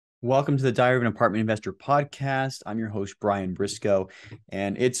Welcome to the Diary of an Apartment Investor podcast. I'm your host, Brian Briscoe,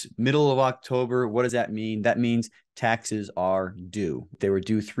 and it's middle of October. What does that mean? That means taxes are due. They were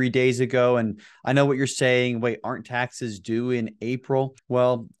due 3 days ago, and I know what you're saying. Wait, aren't taxes due in April?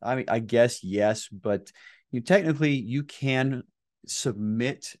 Well, I guess yes, but technically you can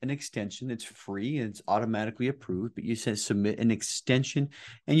submit an extension. It's free and it's automatically approved, but you said submit an extension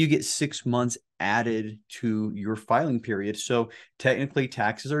and you get 6 months added to your filing period. So technically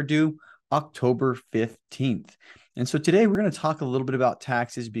taxes are due October 15th. And so today we're going to talk a little bit about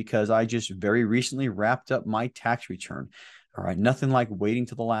taxes because I just very recently wrapped up my tax return. All right, nothing like waiting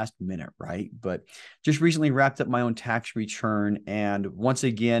to the last minute, right? But just recently wrapped up my own tax return. And once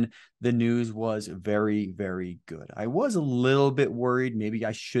again, the news was very, very good. I was a little bit worried. Maybe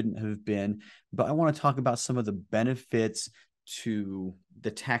I shouldn't have been, but I want to talk about some of the benefits to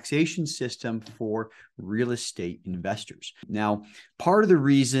the taxation system for real estate investors. Now, part of the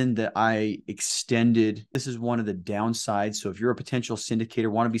reason that I extended, this is one of the downsides. So if you're a potential syndicator,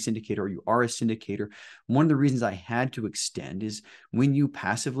 want to be syndicator, or you are a syndicator, one of the reasons I had to extend is when you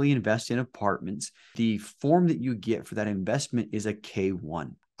passively invest in apartments, the form that you get for that investment is a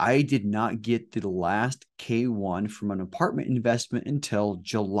K1. I did not get the last K1 from an apartment investment until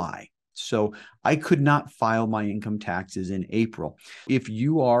July. So I could not file my income taxes in April. If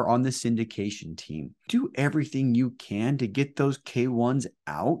you are on the syndication team, do everything you can to get those K1s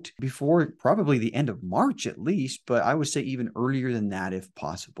out before probably the end of March at least, but I would say even earlier than that if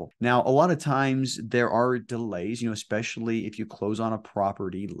possible. Now, a lot of times there are delays, especially if you close on a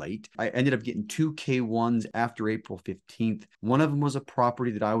property late. I ended up getting two K1s after April 15th. One of them was a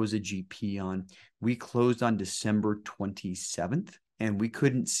property that I was a GP on. We closed on December 27th. And we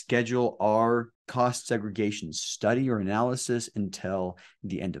couldn't schedule our cost segregation study or analysis until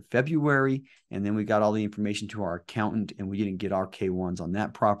the end of February. And then we got all the information to our accountant, and we didn't get our K1s on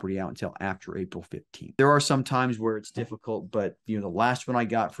that property out until after April 15th. There are some times where it's difficult, but the last one I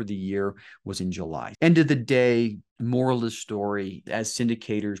got for the year was in July. End of the day, moral of the story, as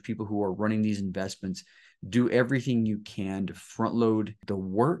syndicators, people who are running these investments, do everything you can to front load the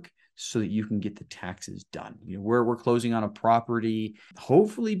work so that you can get the taxes done. We're closing on a property,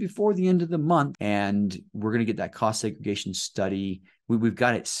 hopefully before the end of the month, and we're going to get that cost segregation study. We've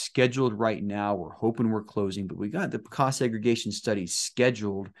got it scheduled right now. We're hoping we're closing, but we got the cost segregation study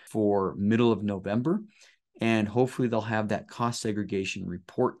scheduled for middle of November. And hopefully they'll have that cost segregation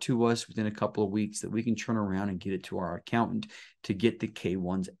report to us within a couple of weeks that we can turn around and get it to our accountant to get the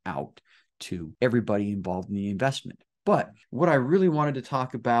K1s out to everybody involved in the investment. But what I really wanted to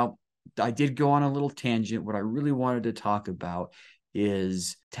talk about, I did go on a little tangent. What I really wanted to talk about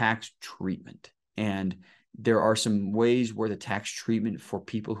is tax treatment. And there are some ways where the tax treatment for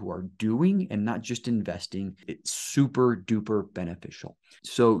people who are doing and not just investing, it's super duper beneficial.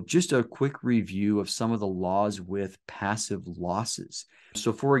 So just a quick review of some of the laws with passive losses.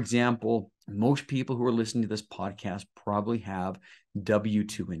 So for example, most people who are listening to this podcast probably have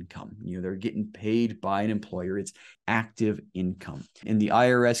W-2 income. They're getting paid by an employer. It's active income. And the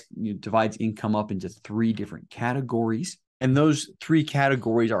IRS divides income up into three different categories. And those three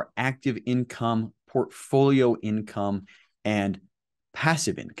categories are active income, portfolio income, and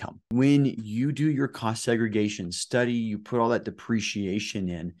passive income. When you do your cost segregation study, you put all that depreciation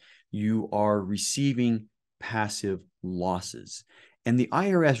in, you are receiving passive losses. And the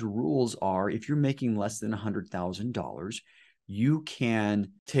IRS rules are if you're making less than $100,000, you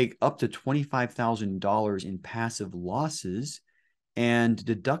can take up to $25,000 in passive losses and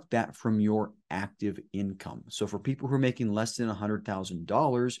deduct that from your active income. So for people who are making less than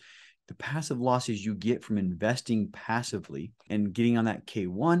 $100,000, the passive losses you get from investing passively and getting on that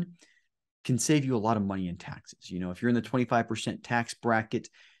K1 can save you a lot of money in taxes. If you're in the 25% tax bracket,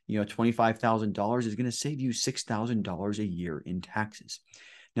 $25,000 is going to save you $6,000 a year in taxes.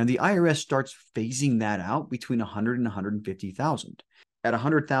 Now, the IRS starts phasing that out between $100,000 and $150,000. At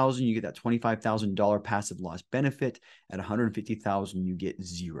 $100,000, you get that $25,000 passive loss benefit. At $150,000, you get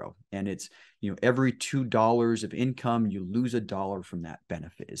zero. And it's, every $2 of income, you lose $1 from that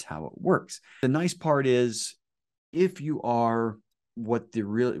benefit is how it works. The nice part is if you are what the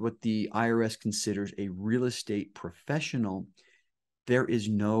IRS considers a real estate professional, there is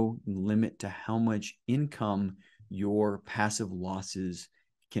no limit to how much income your passive losses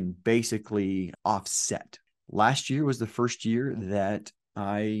can basically offset. Last year was the first year that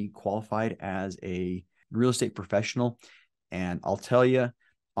I qualified as a real estate professional. And I'll tell you,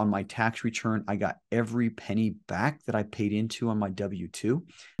 on my tax return, I got every penny back that I paid into on my W-2.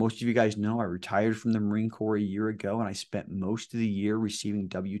 Most of you guys know I retired from the Marine Corps a year ago, and I spent most of the year receiving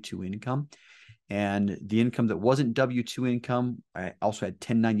W-2 income. And the income that wasn't W-2 income, I also had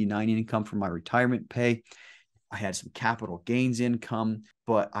 1099 income from my retirement pay. I had some capital gains income,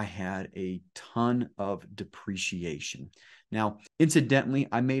 but I had a ton of depreciation. Now, incidentally,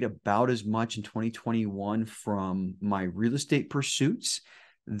 I made about as much in 2021 from my real estate pursuits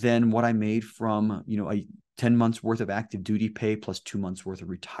than what I made from, a 10 months worth of active duty pay plus 2 months worth of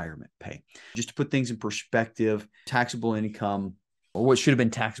retirement pay. Just to put things in perspective, taxable income, or what should have been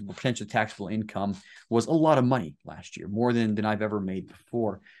taxable, potential taxable income, was a lot of money last year, more than I've ever made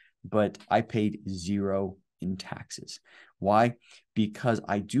before. But I paid zero in taxes. Why? Because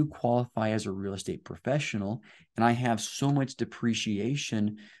I do qualify as a real estate professional, and I have so much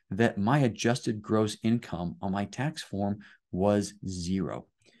depreciation that my adjusted gross income on my tax form was zero.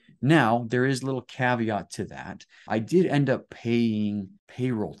 Now, there is a little caveat to that. I did end up paying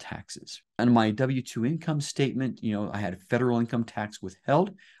payroll taxes. On my W-2 income statement, I had federal income tax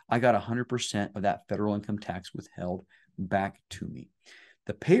withheld. I got 100% of that federal income tax withheld back to me.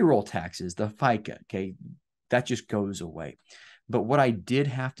 The payroll taxes, the FICA, okay, that just goes away. But what I did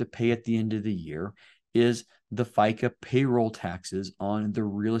have to pay at the end of the year is the FICA payroll taxes on the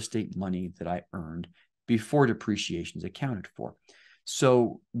real estate money that I earned before depreciation is accounted for.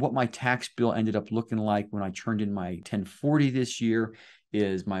 So what my tax bill ended up looking like when I turned in my 1040 this year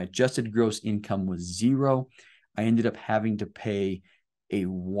is my adjusted gross income was zero. I ended up having to pay a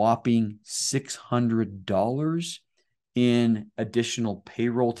whopping $600 in additional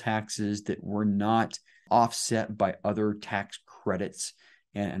payroll taxes that were not offset by other tax credits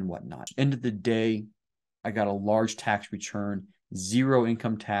and whatnot. End of the day, I got a large tax return, zero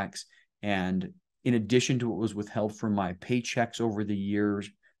income tax, and in addition to what was withheld from my paychecks over the years,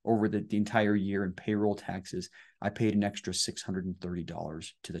 over the entire year in payroll taxes, I paid an extra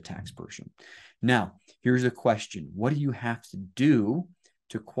 $630 to the tax person. Now, here's a question. What do you have to do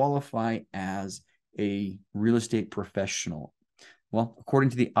to qualify as a real estate professional? Well,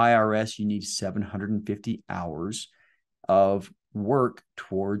 according to the IRS, you need 750 hours of work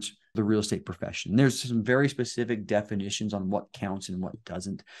towards the real estate profession. There's some very specific definitions on what counts and what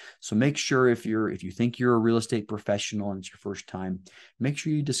doesn't. So make sure if you think you're a real estate professional and it's your first time, make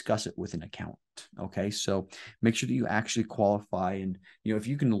sure you discuss it with an accountant. Okay. So make sure that you actually qualify, and if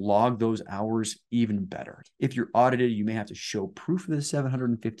you can log those hours, even better. If you're audited, you may have to show proof of the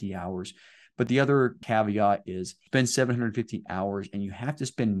 750 hours. But the other caveat is spend 750 hours and you have to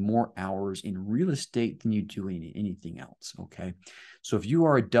spend more hours in real estate than you do in anything else. Okay. So if you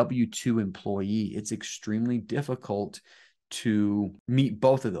are a W-2 employee, it's extremely difficult to meet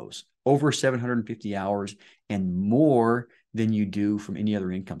both of those, over 750 hours and more than you do from any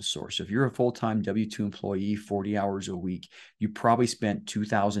other income source. So if you're a full-time W-2 employee, 40 hours a week, you probably spent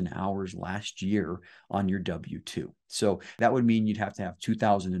 2,000 hours last year on your W-2. So that would mean you'd have to have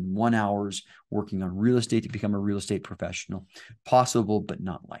 2,001 hours working on real estate to become a real estate professional. Possible, but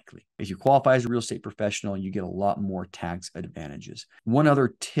not likely. If you qualify as a real estate professional, you get a lot more tax advantages. One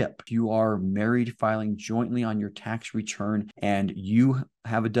other tip: if you are married filing jointly on your tax return and you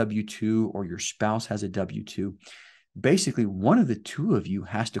have a W-2 or your spouse has a W-2, basically one of the two of you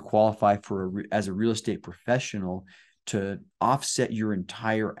has to qualify as a real estate professional to offset your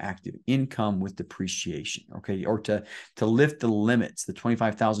entire active income with depreciation, okay? Or to lift the limits, the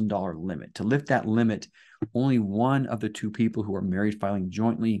 $25,000 limit. To lift that limit, only one of the two people who are married filing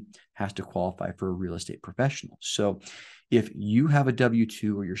jointly has to qualify for a real estate professional. So if you have a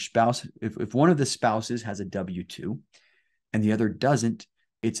W-2 or your spouse, if one of the spouses has a W-2 and the other doesn't,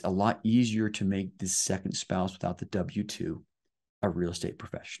 it's a lot easier to make the second spouse without the W-2 a real estate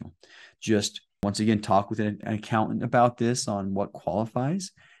professional. Just once again, talk with an accountant about this on what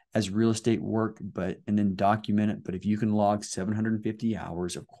qualifies as real estate work, and then document it. But if you can log 750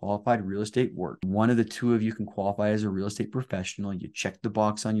 hours of qualified real estate work, one of the two of you can qualify as a real estate professional. You check the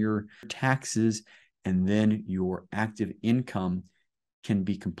box on your taxes, and then your active income can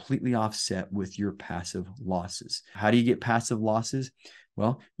be completely offset with your passive losses. How do you get passive losses?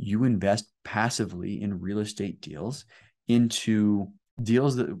 Well, you invest passively in real estate deals into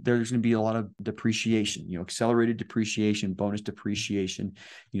deals that there's going to be a lot of depreciation, accelerated depreciation, bonus depreciation,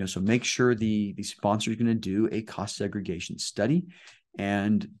 so make sure the sponsor is going to do a cost segregation study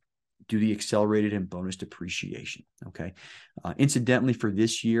and do the accelerated and bonus depreciation. Okay. Incidentally, for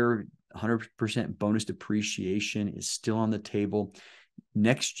this year, 100% bonus depreciation is still on the table.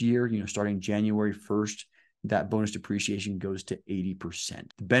 Next year, starting January 1st, that bonus depreciation goes to 80%.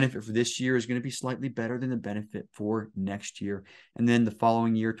 The benefit for this year is going to be slightly better than the benefit for next year. And then the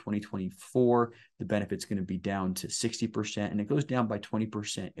following year, 2024, the benefit's going to be down to 60%, and it goes down by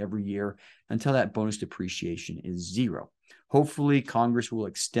 20% every year until that bonus depreciation is zero. Hopefully, Congress will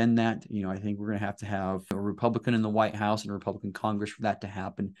extend that. I think we're going to have a Republican in the White House and a Republican Congress for that to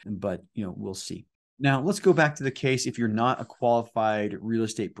happen, but we'll see. Now, let's go back to the case. If you're not a qualified real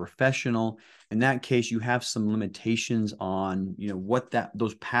estate professional, in that case, you have some limitations on, what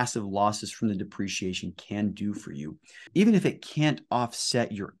those passive losses from the depreciation can do for you. Even if it can't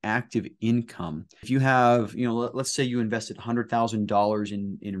offset your active income, if you have, let's say you invested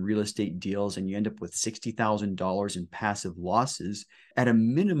 $100,000 in real estate deals and you end up with $60,000 in passive losses, at a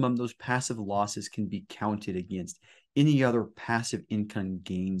minimum, those passive losses can be counted against any other passive income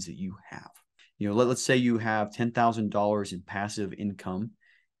gains that you have. Let's say you have $10,000 in passive income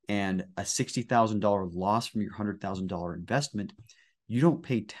and a $60,000 loss from your $100,000 investment. You don't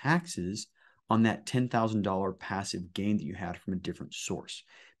pay taxes on that $10,000 passive gain that you had from a different source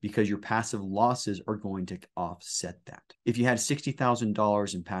because your passive losses are going to offset that. If you had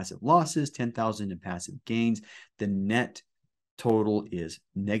 $60,000 in passive losses, $10,000 in passive gains, the net total is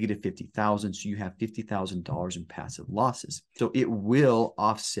negative $50,000. So you have $50,000 in passive losses. So it will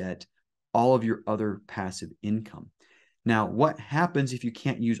offset all of your other passive income. Now, what happens if you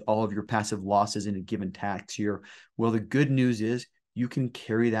can't use all of your passive losses in a given tax year? Well, the good news is you can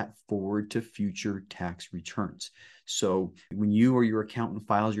carry that forward to future tax returns. So when you or your accountant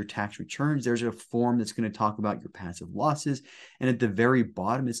files your tax returns, there's a form that's going to talk about your passive losses. And at the very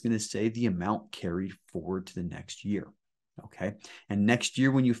bottom, it's going to say the amount carried forward to the next year. Okay. And next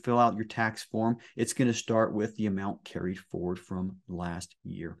year, when you fill out your tax form, it's going to start with the amount carried forward from last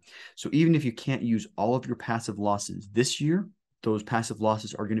year. So even if you can't use all of your passive losses this year, those passive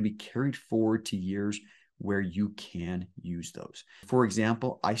losses are going to be carried forward to years where you can use those. For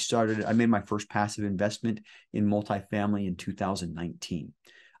example, I made my first passive investment in multifamily in 2019.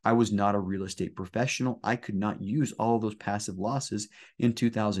 I was not a real estate professional. I could not use all of those passive losses in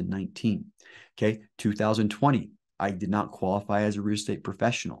 2019. Okay. 2020. I did not qualify as a real estate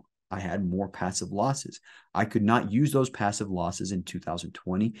professional. I had more passive losses. I could not use those passive losses in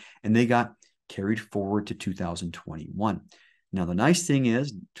 2020, and they got carried forward to 2021. Now, the nice thing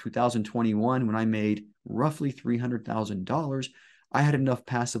is 2021, when I made roughly $300,000, I had enough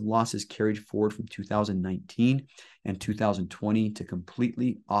passive losses carried forward from 2019 and 2020 to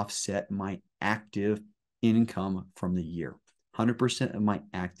completely offset my active income from the year, 100% of my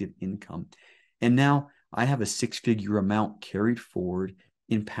active income. And now I have a six-figure amount carried forward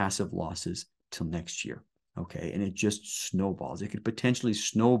in passive losses till next year. Okay. And it just snowballs. It could potentially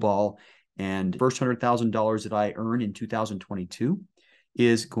snowball. And the first $100,000 that I earn in 2022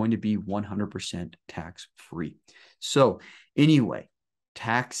 is going to be 100% tax free. So anyway,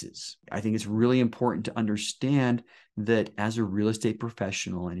 taxes. I think it's really important to understand that as a real estate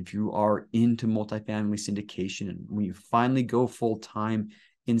professional, and if you are into multifamily syndication, and when you finally go full time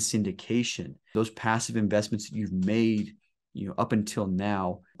in syndication, those passive investments that you've made, up until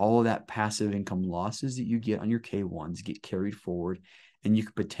now, all of that passive income losses that you get on your K1s get carried forward, and you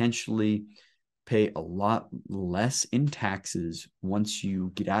could potentially pay a lot less in taxes once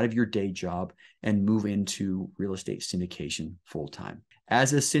you get out of your day job and move into real estate syndication full time.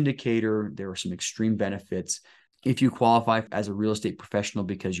 As a syndicator, there are some extreme benefits. If you qualify as a real estate professional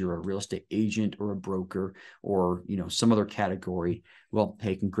because you're a real estate agent or a broker or, some other category, well,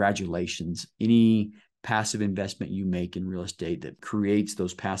 hey, congratulations. Any passive investment you make in real estate that creates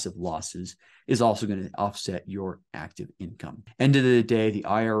those passive losses is also going to offset your active income. End of the day, the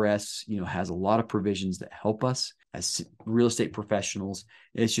IRS, has a lot of provisions that help us as real estate professionals.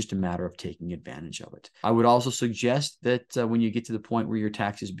 It's just a matter of taking advantage of it. I would also suggest that when you get to the point where your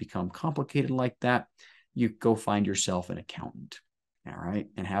taxes become complicated like that, you go find yourself an accountant, all right,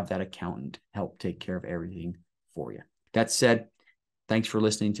 and have that accountant help take care of everything for you. That said, thanks for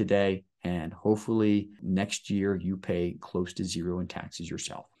listening today, and hopefully next year you pay close to zero in taxes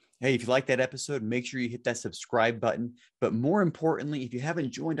yourself. Hey, if you like that episode, make sure you hit that subscribe button. But more importantly, if you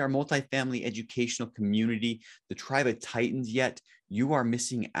haven't joined our multifamily educational community, the Tribe of Titans, yet, you are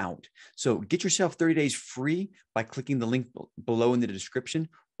missing out. So get yourself 30 days free by clicking the link below in the description,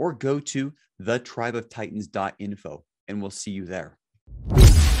 or go to thetribeoftitans.info, and we'll see you there.